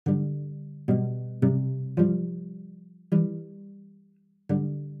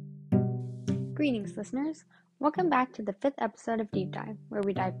Greetings, listeners. Welcome back to the 5th episode of Deep Dive, where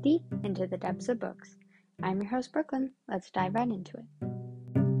we dive deep into the depths of books. I'm your host, Brooklyn. Let's dive right into it.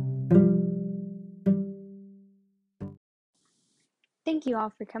 Thank you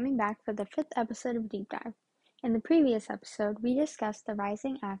all for coming back for the 5th episode of Deep Dive. In the previous episode, we discussed the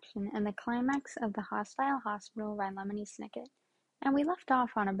rising action and the climax of The Hostile Hospital by Lemony Snicket, and we left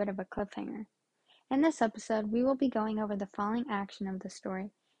off on a bit of a cliffhanger. In this episode, we will be going over the falling action of the story,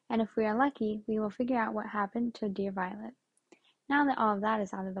 and if we are lucky, we will figure out what happened to Dear Violet. Now that all of that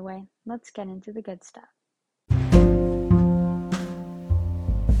is out of the way, let's get into the good stuff.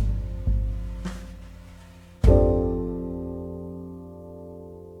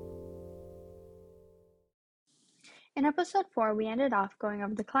 In episode 4, we ended off going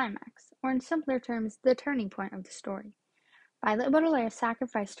over the climax, or in simpler terms, the turning point of the story. Violet Baudelaire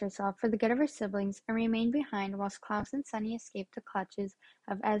sacrificed herself for the good of her siblings and remained behind whilst Klaus and Sunny escaped the clutches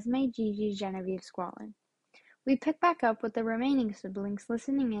of Esme, Gigi, Genevieve Squalor. We pick back up with the remaining siblings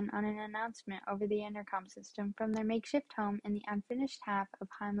listening in on an announcement over the intercom system from their makeshift home in the unfinished half of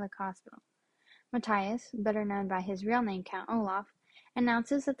Heimlich Hospital. Matthias, better known by his real name Count Olaf,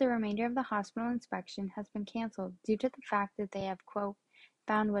 announces that the remainder of the hospital inspection has been cancelled due to the fact that they have, quote,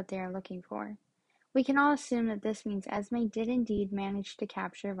 found what they are looking for. We can all assume that this means Esme did indeed manage to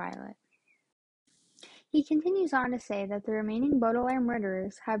capture Violet. He continues on to say that the remaining Baudelaire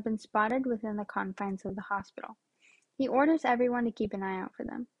murderers have been spotted within the confines of the hospital. He orders everyone to keep an eye out for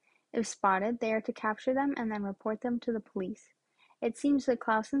them. If spotted, they are to capture them and then report them to the police. It seems that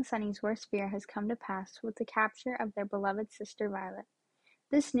Klaus and Sunny's worst fear has come to pass with the capture of their beloved sister Violet.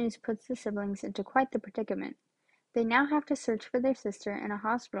 This news puts the siblings into quite the predicament. They now have to search for their sister in a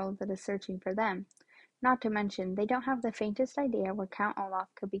hospital that is searching for them. Not to mention, they don't have the faintest idea where Count Olaf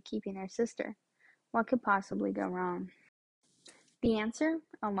could be keeping their sister. What could possibly go wrong? The answer?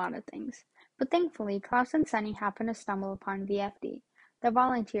 A lot of things. But thankfully, Klaus and Sunny happen to stumble upon VFD, the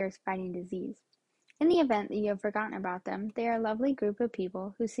volunteers fighting disease. In the event that you have forgotten about them, they are a lovely group of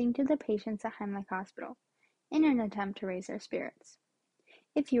people who sing to the patients at Heimlich Hospital, in an attempt to raise their spirits.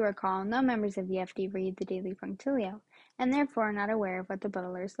 If you recall, no members of VFD read the Daily Punctilio, and therefore are not aware of what the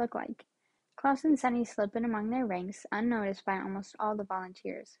Baudelaires look like. Klaus and Sunny slip in among their ranks, unnoticed by almost all the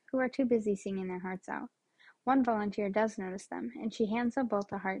volunteers, who are too busy singing their hearts out. One volunteer does notice them, and she hands them both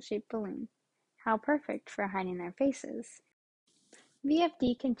a heart-shaped balloon. How perfect for hiding their faces.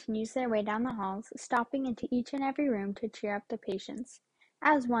 VFD continues their way down the halls, stopping into each and every room to cheer up the patients.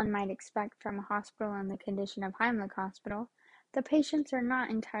 As one might expect from a hospital in the condition of Heimlich Hospital, the patients are not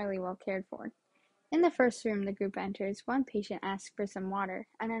entirely well cared for. In the first room the group enters, one patient asks for some water,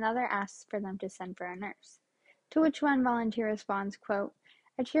 and another asks for them to send for a nurse. To which one volunteer responds, quote,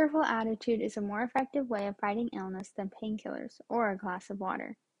 a cheerful attitude is a more effective way of fighting illness than painkillers or a glass of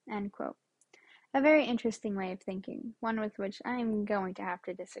water, end quote. A very interesting way of thinking, one with which I am going to have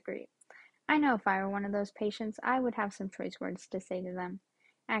to disagree. I know if I were one of those patients, I would have some choice words to say to them.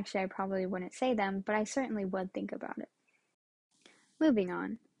 Actually, I probably wouldn't say them, but I certainly would think about it. Moving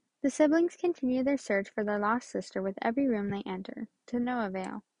on. The siblings continue their search for their lost sister with every room they enter, to no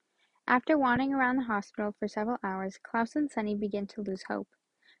avail. After wandering around the hospital for several hours, Klaus and Sunny begin to lose hope.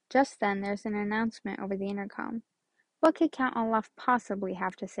 Just then, there's an announcement over the intercom. What could Count Olaf possibly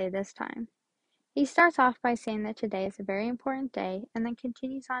have to say this time? He starts off by saying that today is a very important day, and then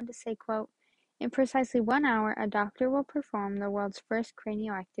continues on to say, quote, in precisely 1 hour, a doctor will perform the world's first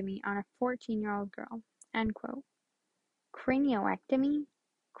cranioectomy on a 14-year-old girl, end quote. Cranioectomy?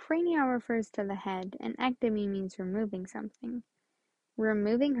 Cranio refers to the head, and ectomy means removing something.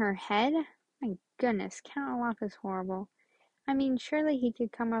 Removing her head? My goodness, Count Olaf is horrible. I mean, surely he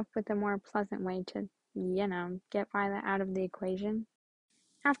could come up with a more pleasant way to, get Violet out of the equation.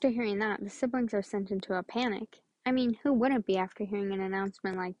 After hearing that, the siblings are sent into a panic. I mean, who wouldn't be after hearing an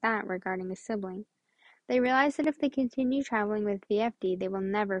announcement like that regarding a sibling? They realize that if they continue traveling with VFD, they will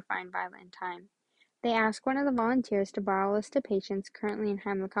never find Violet in time. They ask one of the volunteers to borrow a list of patients currently in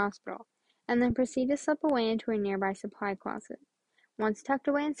Heimlich Hospital, and then proceed to slip away into a nearby supply closet. Once tucked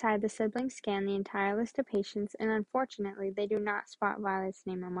away inside, the siblings scan the entire list of patients, and unfortunately, they do not spot Violet's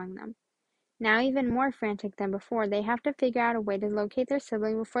name among them. Now even more frantic than before, they have to figure out a way to locate their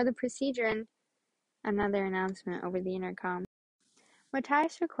sibling before the procedure and another announcement over the intercom.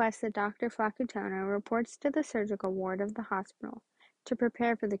 Matthias requests that Dr. Flacutono reports to the surgical ward of the hospital to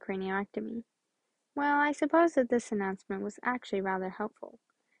prepare for the cranioectomy. Well, I suppose that this announcement was actually rather helpful.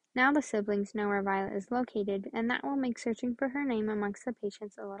 Now the siblings know where Violet is located, and that will make searching for her name amongst the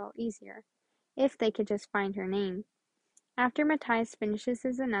patients a little easier, if they could just find her name. After Matthias finishes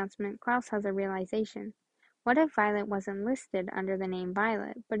his announcement, Klaus has a realization. What if Violet wasn't listed under the name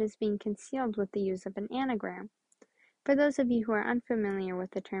Violet, but is being concealed with the use of an anagram? For those of you who are unfamiliar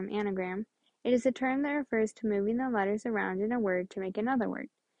with the term anagram, it is a term that refers to moving the letters around in a word to make another word.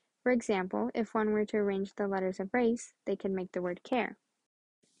 For example, if one were to arrange the letters of race, they could make the word care.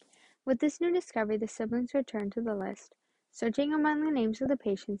 With this new discovery, the siblings returned to the list, searching among the names of the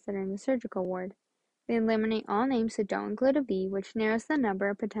patients that are in the surgical ward. They eliminate all names that don't include a V, which narrows the number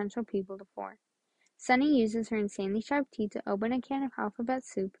of potential people to 4. Sunny uses her insanely sharp teeth to open a can of alphabet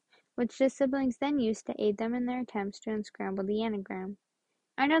soup, which the siblings then use to aid them in their attempts to unscramble the anagram.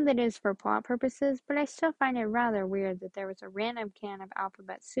 I know that it is for plot purposes, but I still find it rather weird that there was a random can of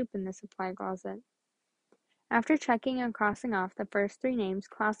alphabet soup in the supply closet. After checking and crossing off the first 3 names,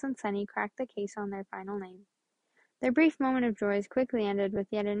 Klaus and Sunny cracked the case on their final name. Their brief moment of joy quickly ended with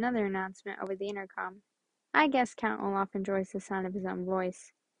yet another announcement over the intercom. I guess Count Olaf enjoys the sound of his own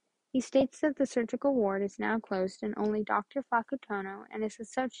voice. He states that the surgical ward is now closed and only Dr. Flacutono and his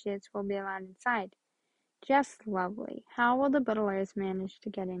associates will be allowed inside. Just lovely. How will the Baudelaires manage to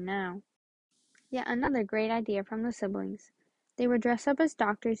get in now? Yet another great idea from the siblings. They would dress up as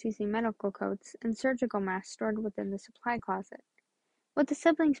doctors using medical coats and surgical masks stored within the supply closet. With the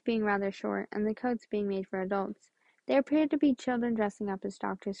siblings being rather short and the coats being made for adults, they appeared to be children dressing up as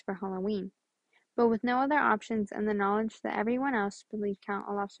doctors for Halloween. But with no other options and the knowledge that everyone else believed Count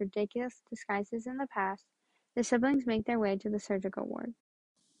Olaf's ridiculous disguises in the past, the siblings make their way to the surgical ward.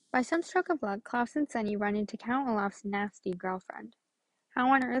 By some stroke of luck, Klaus and Sunny run into Count Olaf's nasty girlfriend.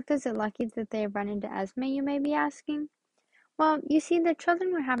 How on earth is it lucky that they have run into Esme, you may be asking? Well, you see, the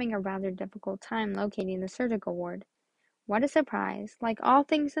children were having a rather difficult time locating the surgical ward. What a surprise. Like all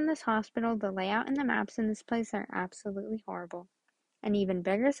things in this hospital, the layout and the maps in this place are absolutely horrible. An even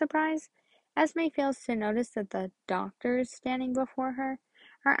bigger surprise, Esme fails to notice that the doctors standing before her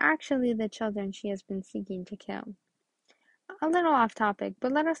are actually the children she has been seeking to kill. A little off topic,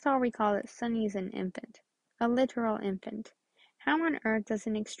 but let us all recall that Sunny is an infant. A literal infant. How on earth does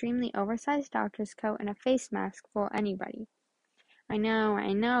an extremely oversized doctor's coat and a face mask fool anybody? I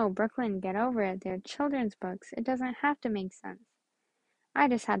know, Brooklyn, get over it. They're children's books. It doesn't have to make sense. I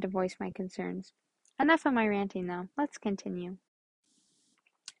just had to voice my concerns. Enough of my ranting, though. Let's continue.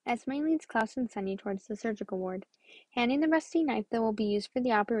 Esme leads Klaus and Sunny towards the surgical ward, handing the rusty knife that will be used for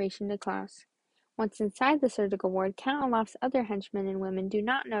the operation to Klaus. Once inside the surgical ward, Count Olaf's other henchmen and women do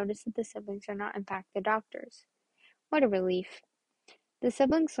not notice that the siblings are not in fact the doctors. What a relief. The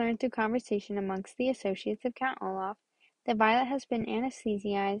siblings learn through conversation amongst the associates of Count Olaf that Violet has been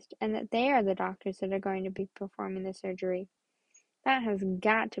anesthetized and that they are the doctors that are going to be performing the surgery. That has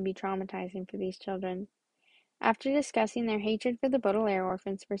got to be traumatizing for these children. After discussing their hatred for the Baudelaire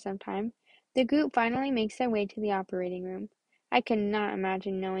orphans for some time, the group finally makes their way to the operating room. I cannot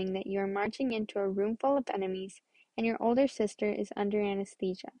imagine knowing that you are marching into a room full of enemies and your older sister is under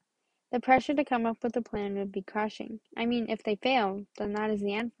anesthesia. The pressure to come up with a plan would be crushing. I mean, if they fail, then that is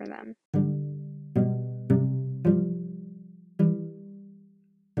the end for them.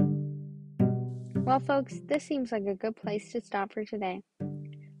 Well, folks, this seems like a good place to stop for today.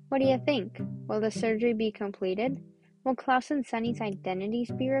 What do you think? Will the surgery be completed? Will Klaus and Sunny's identities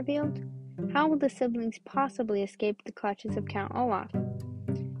be revealed? How will the siblings possibly escape the clutches of Count Olaf?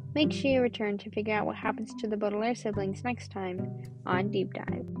 Make sure you return to figure out what happens to the Baudelaire siblings next time on Deep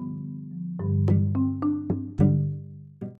Dive.